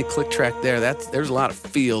playing with any click track there. There's a lot of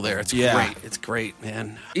feel there. It's great. It's great,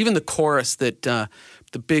 man. Even the chorus that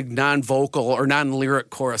the big non-vocal or non-lyric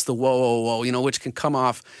chorus, the whoa, whoa, whoa, which can come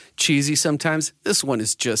off cheesy sometimes. This one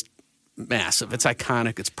is just massive. It's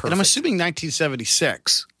iconic. It's perfect. And I'm assuming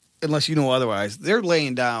 1976, unless you know otherwise, they're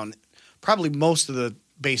laying down probably most of the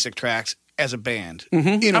basic tracks as a band.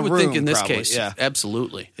 I would think in this case,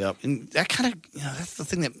 absolutely. Yep. And that kind of, that's the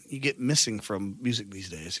thing that you get missing from music these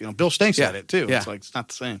days. Bill Stain said it too. It's like, it's not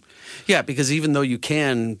the same. Yeah, because even though you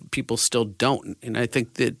can, people still don't. And I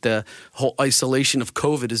think that the whole isolation of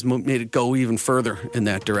COVID has made it go even further in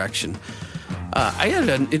that direction. I had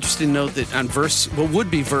an interesting note that on would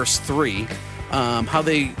be verse 3, how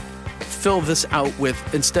they fill this out with,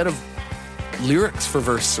 instead of lyrics for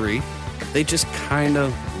verse 3, they just kind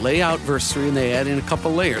of lay out verse 3 and they add in a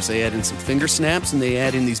couple layers. They add in some finger snaps and they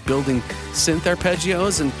add in these building synth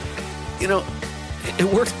arpeggios, and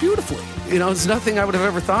it works beautifully. It's nothing I would have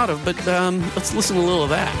ever thought of, but let's listen to a little of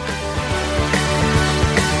that.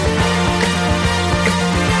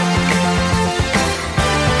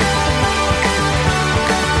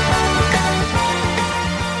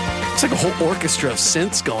 It's like a whole orchestra of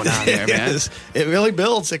synths going on there, man. It really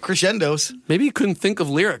builds. It crescendos. Maybe you couldn't think of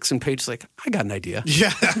lyrics, and Page's like, I got an idea.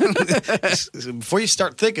 Yeah. Before you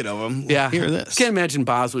start thinking of them, hear this. Can't imagine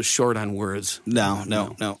Boz was short on words.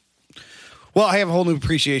 No. Well, I have a whole new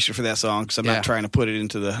appreciation for that song because I'm not trying to put it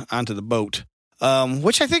onto the boat,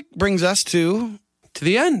 which I think brings us to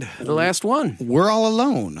the end, the last one. We're All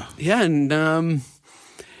Alone. Yeah, and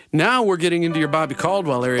now we're getting into your Bobby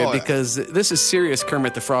Caldwell area because this is serious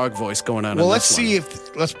Kermit the Frog voice going on. Well, let's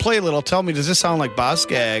play a little. Tell me, does this sound like Boz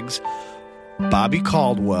Scaggs, Bobby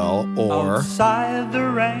Caldwell, or outside the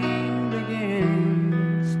rain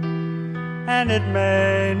begins, and it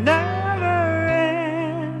may never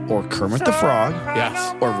end, or Kermit the Frog?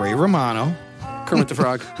 Yes, or Ray Romano. Kermit the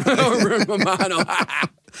Frog, or Ray Romano.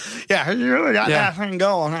 Yeah, you really got that thing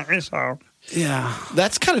going. So. Yeah.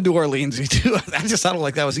 That's kind of New Orleans-y, too. That just sounded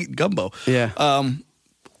like I was eating gumbo. Yeah.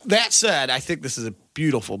 That said, I think this is a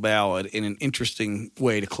beautiful ballad in an interesting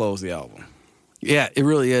way to close the album. Yeah, it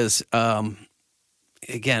really is.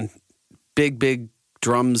 Again, big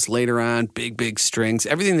drums later on, big strings,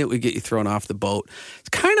 everything that would get you thrown off the boat. It's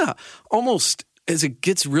kind of almost, as it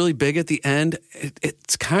gets really big at the end,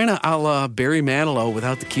 it's kind of a la Barry Manilow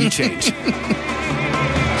without the key change.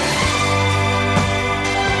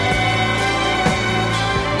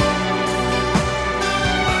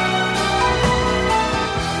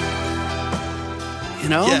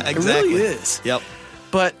 Yeah, exactly. It really is. Yep.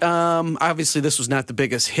 But obviously, this was not the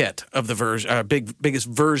biggest hit of the version, biggest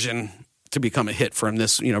version to become a hit from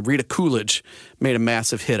this. Rita Coolidge made a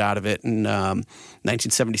massive hit out of it in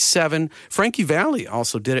 1977. Frankie Valli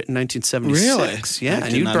also did it in 1976. Really? Yeah,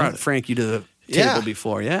 and you brought Frankie to the table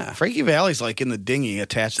before. Yeah, Frankie Valli's like in the dinghy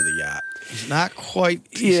attached to the yacht. He's not quite.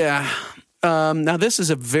 Yeah. Now, this is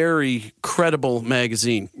a very credible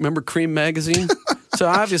magazine. Remember Cream Magazine? So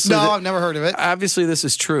obviously, I've never heard of it. Obviously, this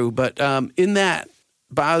is true. But in that,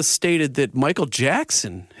 Boz stated that Michael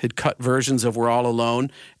Jackson had cut versions of We're All Alone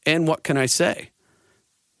and What Can I Say?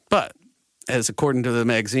 But, as according to the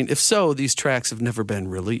magazine, if so, these tracks have never been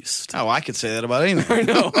released. Oh, I could say that about anything. I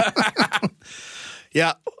know.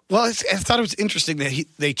 Yeah. Well, I thought it was interesting that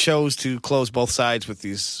they chose to close both sides with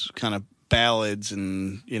these kind of ballads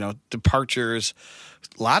and, departures.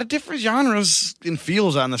 A lot of different genres and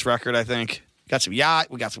feels on this record, I think. Got some yacht,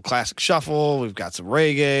 we got some classic shuffle, we've got some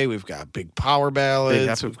reggae, we've got big power ballads. Big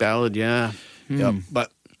epic ballad, yeah. Yep. But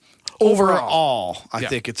overall, I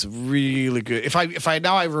think it's really good. If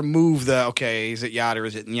I remove is it yacht or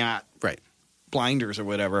is it yacht? Right. Blinders or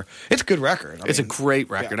whatever. It's a good record. It's a great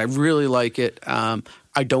record. Yeah. I really like it.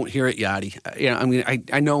 I don't hear it yachty.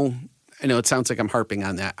 I know it sounds like I'm harping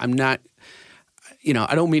on that. I'm not.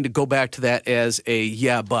 I don't mean to go back to that as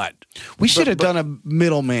a but. We should have done a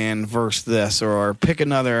middleman versus this, or pick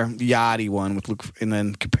another Yachty one with Luke, and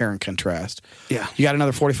then compare and contrast. Yeah. You got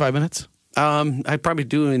another 45 minutes? I probably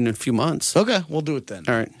do in a few months. Okay, we'll do it then.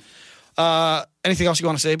 All right. Anything else you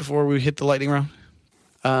want to say before we hit the lightning round?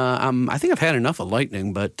 I think I've had enough of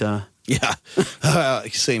lightning, but yeah,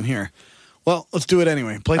 same here. Well, let's do it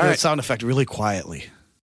anyway. Play that sound effect really quietly.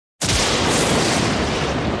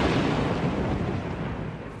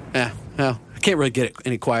 Yeah, well, I can't really get it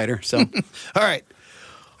any quieter, so. All right.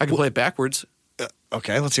 I can play it backwards.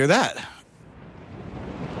 Okay, let's hear that.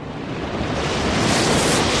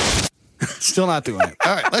 Still not doing it.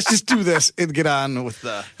 All right, let's just do this and get on with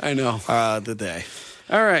the day.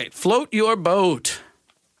 All right, float your boat.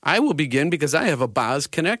 I will begin because I have a Boz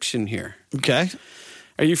connection here. Okay.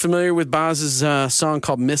 Are you familiar with Boz's song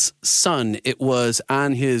called Miss Sun? It was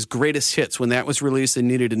on his greatest hits. When that was released, they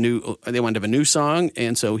wanted to have a new song,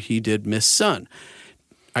 and so he did Miss Sun.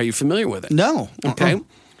 Are you familiar with it? No. Okay.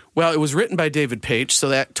 Well, it was written by David Paich, so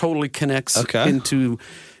that totally connects into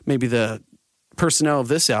maybe the personnel of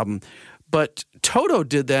this album. But Toto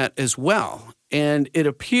did that as well, and it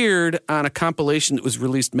appeared on a compilation that was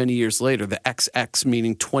released many years later, the XX,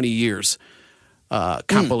 meaning 20 years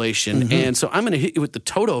compilation. Mm-hmm. And so I'm going to hit you with the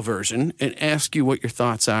Toto version and ask you what your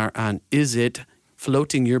thoughts are on Is It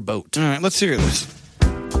Floating Your Boat? All right, let's hear this.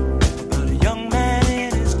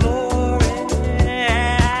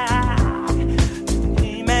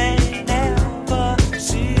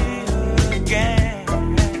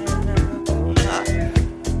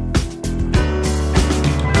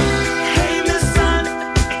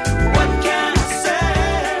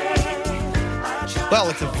 Well,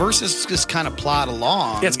 if the verses just kind of plod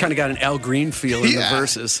along. Yeah, it's kind of got an Al Green feel in the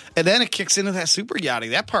verses. And then it kicks into that super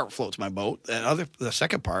yachty. That part floats my boat. The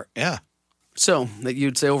second part, yeah. So, that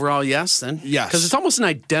you'd say overall yes, then? Yes. Because it's almost an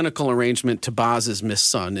identical arrangement to Boz's Miss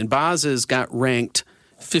Sun. And Boz's got ranked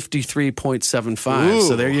 53.75. Ooh.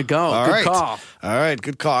 So there you go. Good call. All right,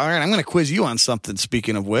 good call. All right, I'm going to quiz you on something,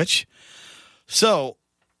 speaking of which. So,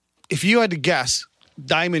 if you had to guess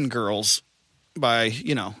Diamond Girls by,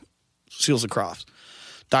 Seals and Crofts,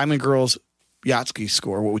 Diamond Girls Yachtski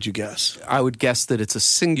score, what would you guess? I would guess that it's a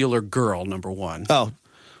singular girl, number one. Oh,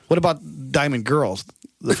 what about Diamond Girls,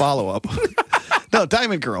 the follow-up? No,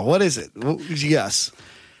 Diamond Girl, what is it? What would you guess?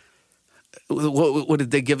 What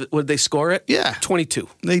did they give it? What did they score it? Yeah. 22.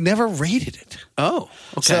 They never rated it. Oh,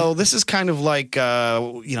 okay. So this is kind of like,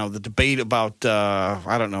 the debate about,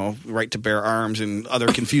 right to bear arms and other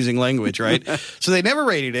confusing language, right? So they never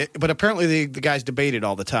rated it, but apparently the guys debated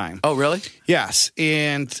all the time. Oh, really? Yes.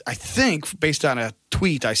 And I think, based on a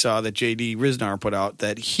tweet I saw that J.D. Riznar put out,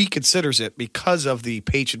 that he considers it because of the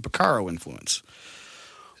Paich and Porcaro influence.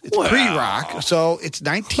 It's pre-rock, so it's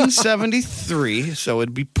 1973, so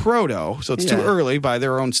it'd be proto, so it's too early by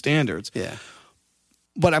their own standards. Yeah.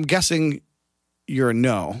 But I'm guessing you're a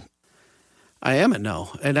no. I am a no,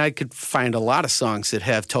 and I could find a lot of songs that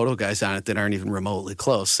have Toto guys on it that aren't even remotely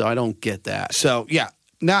close, so I don't get that. So, yeah,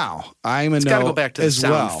 now I'm a it's no. It's got to go back to the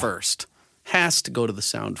sound well. First. Has to go to the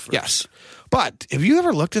sound first. Yes. But have you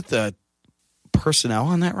ever looked at the personnel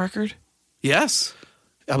on that record? Yes.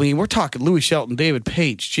 I mean, we're talking Louis Shelton, David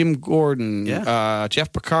Paich, Jim Gordon,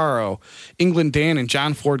 Jeff Porcaro, England Dan, and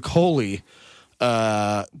John Ford Coley.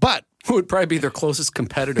 But who would probably be their closest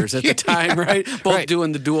competitors at the time, right? Both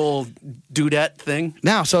doing the dual dudette thing.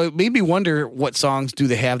 Now, so it made me wonder what songs do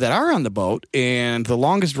they have that are on the boat. And the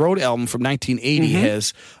Longest Road album from 1980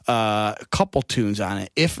 has a couple tunes on it.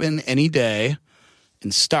 If and Any Day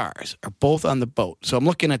and Stars are both on the boat. So I'm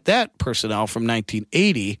looking at that personnel from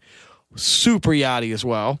 1980. Super yachty as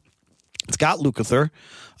well. It's got Lukather,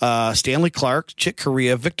 Stanley Clarke, Chick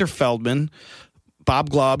Corea, Victor Feldman, Bob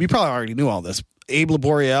Glaub. You probably already knew all this. Abe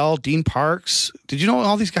Laboriel, Dean Parks. Did you know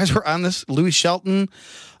all these guys were on this? Louis Shelton,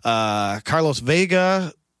 Carlos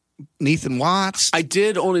Vega, Nathan Watts. I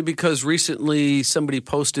did, only because recently somebody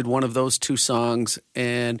posted one of those two songs,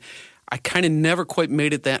 and I kind of never quite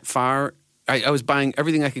made it that far. I was buying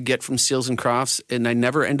everything I could get from Seals and Crofts, and I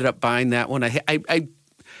never ended up buying that one.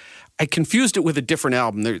 I confused it with a different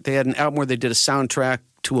album. They had an album where they did a soundtrack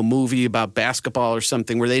to a movie about basketball or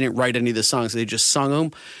something where they didn't write any of the songs. They just sung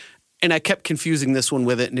them. And I kept confusing this one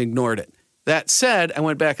with it and ignored it. That said, I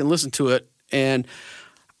went back and listened to it, and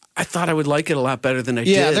I thought I would like it a lot better than I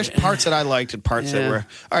did. Yeah, there's parts that I liked and parts that were...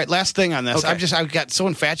 All right, last thing on this. Okay. I got so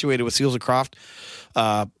infatuated with Seals and Crofts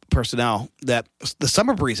personnel that the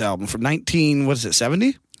Summer Breeze album from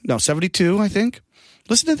 70? No, 72, I think.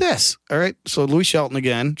 Listen to this, all right? So Louis Shelton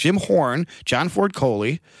again, Jim Horn, John Ford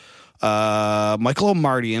Coley, Michael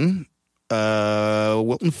O'Mardian,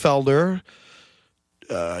 Wilton Felder,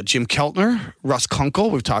 Jim Keltner, Russ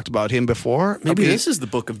Kunkel. We've talked about him before. Maybe this is the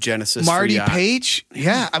book of Genesis. Marty Page.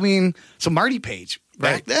 Yeah, I mean, so Marty Page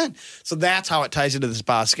back then. So that's how it ties into this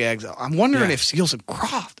Boz Scaggs. I'm wondering if Seals and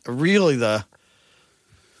Croft are really the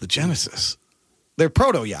Genesis. They're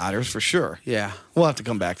proto-yachters for sure. Yeah. We'll have to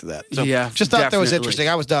come back to that. So just thought definitely. that was interesting.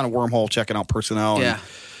 I was down a wormhole checking out personnel. And,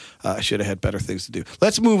 I should have had better things to do.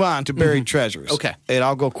 Let's move on to Buried Treasures. Okay. And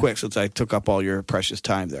I'll go quick since I took up all your precious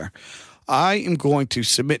time there. I am going to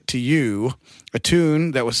submit to you a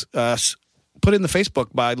tune that was put in the Facebook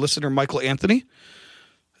by listener Michael Anthony,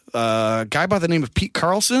 a guy by the name of Pete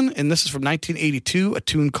Carlson, and this is from 1982, a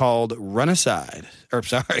tune called Run Aside.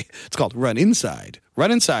 It's called Run Inside.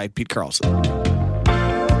 Run Inside, Pete Carlson.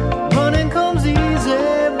 Running comes easy,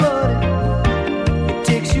 but it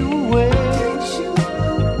takes you away.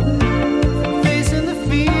 Facing the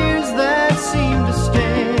fears that seem to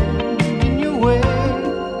stand in your way.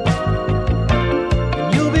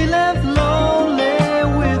 And you'll be left lonely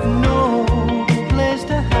with no place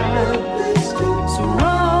to hide. So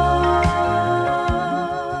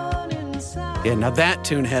run inside. Yeah, now that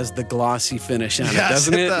tune has the glossy finish on it, Yes,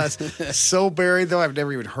 doesn't it? does. So buried, though, I've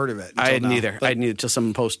never even heard of it. I hadn't now. either. I hadn't either until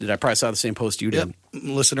someone posted it. I probably saw the same post you did.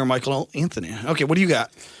 Listener Michael Anthony. Okay, what do you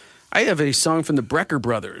got? I have a song from the Brecker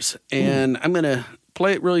Brothers, and I'm going to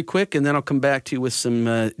play it really quick, and then I'll come back to you with some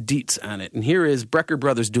deets on it. And here is Brecker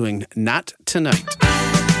Brothers doing Not Tonight.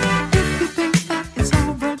 If you think that it's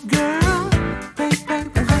over, girl, baby,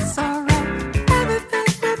 that's alright. Everything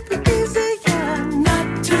will be easier,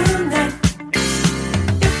 not tonight.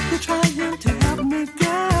 If you're trying to help me,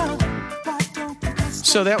 girl, why don't you just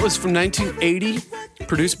So that was from 1980,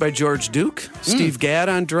 produced by George Duke, Steve Gadd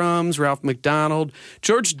on drums, Ralph McDonald.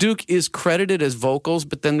 George Duke is credited as vocals,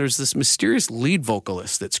 but then there's this mysterious lead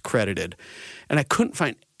vocalist that's credited. And I couldn't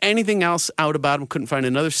find anything else out about him, couldn't find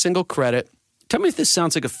another single credit. Tell me if this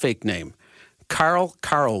sounds like a fake name. Carl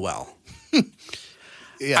Carlwell.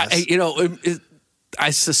 Yes. I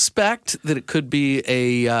suspect that it could be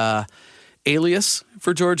a alias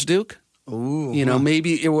for George Duke. Ooh.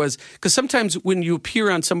 Maybe it was because sometimes when you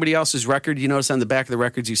appear on somebody else's record, you notice on the back of the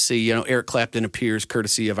records you see, Eric Clapton appears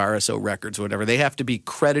courtesy of RSO Records or whatever. They have to be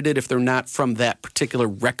credited if they're not from that particular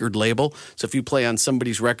record label. So if you play on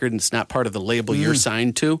somebody's record and it's not part of the label you're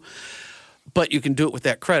signed to, but you can do it with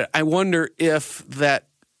that credit. I wonder if that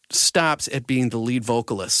stops at being the lead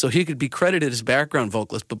vocalist. So he could be credited as background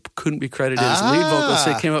vocalist, but couldn't be credited as lead vocalist.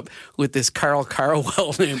 So he came up with this Carl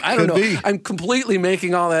Carlwell name. I don't know. Be. I'm completely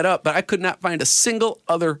making all that up, but I could not find a single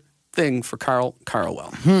other thing for Carl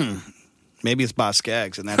Carlwell. Maybe it's Boz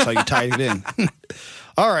Scaggs, and that's how you tied it in.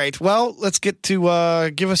 All right. Well, let's get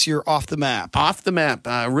to give us your off the map. Off the map.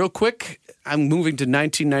 Real quick, I'm moving to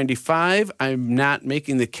 1995. I'm not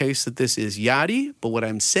making the case that this is yachty, but what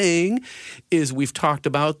I'm saying is we've talked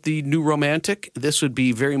about the New Romantic. This would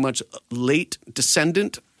be very much late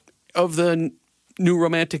descendant of the New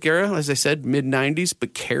Romantic era, as I said, mid-90s,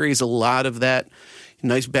 but carries a lot of that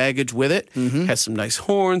nice baggage with it. Has some nice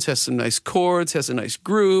horns, has some nice chords, has a nice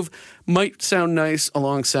groove. Might sound nice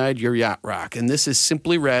alongside your yacht rock. And this is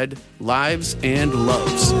Simply Red, Lives and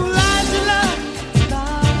Loves.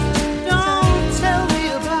 don't tell me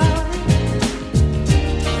about it.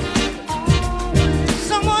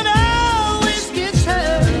 Someone always gets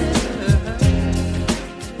hurt.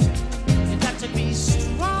 You got to be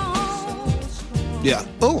strong. Yeah.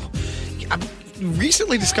 Oh, I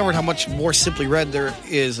recently discovered how much more Simply Red there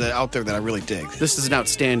is out there that I really dig. This is an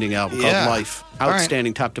outstanding album Yeah. called Life. All right.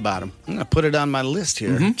 Outstanding top to bottom. I'm going to put it on my list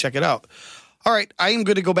here. Check it out. All right. I am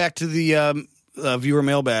going to go back to the viewer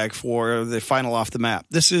mailbag for the final off the map.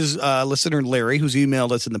 This is listener Larry, who's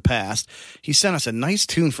emailed us in the past. He sent us a nice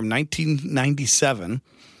tune from 1997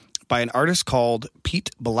 by an artist called Pete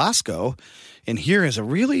Belasco. And here is a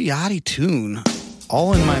really yachty tune,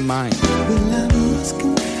 All in My Mind. Well, I must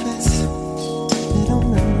confess that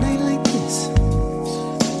on a night like this,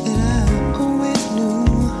 that I always knew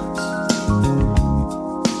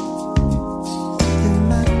that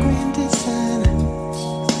my grand design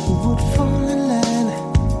would fall in line,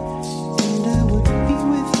 and I would be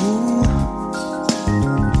with you.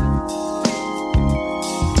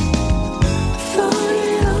 I thought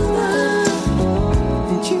it all out,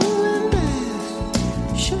 and you and I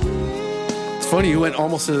should. It's funny, you went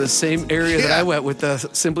almost to the same area that Yeah. I went with the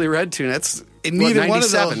Simply Red tune. That's And neither one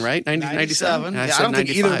of 97, those, right? 97? Yeah, I don't think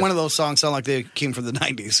either one of those songs sound like they came from the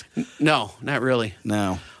 90s. No, not really.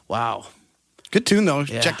 No. Wow. Good tune, though.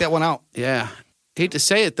 Yeah. Check that one out. Yeah. Hate to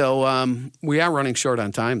say it, though. We are running short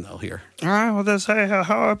on time, though, here. All right. Well, that's how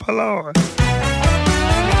I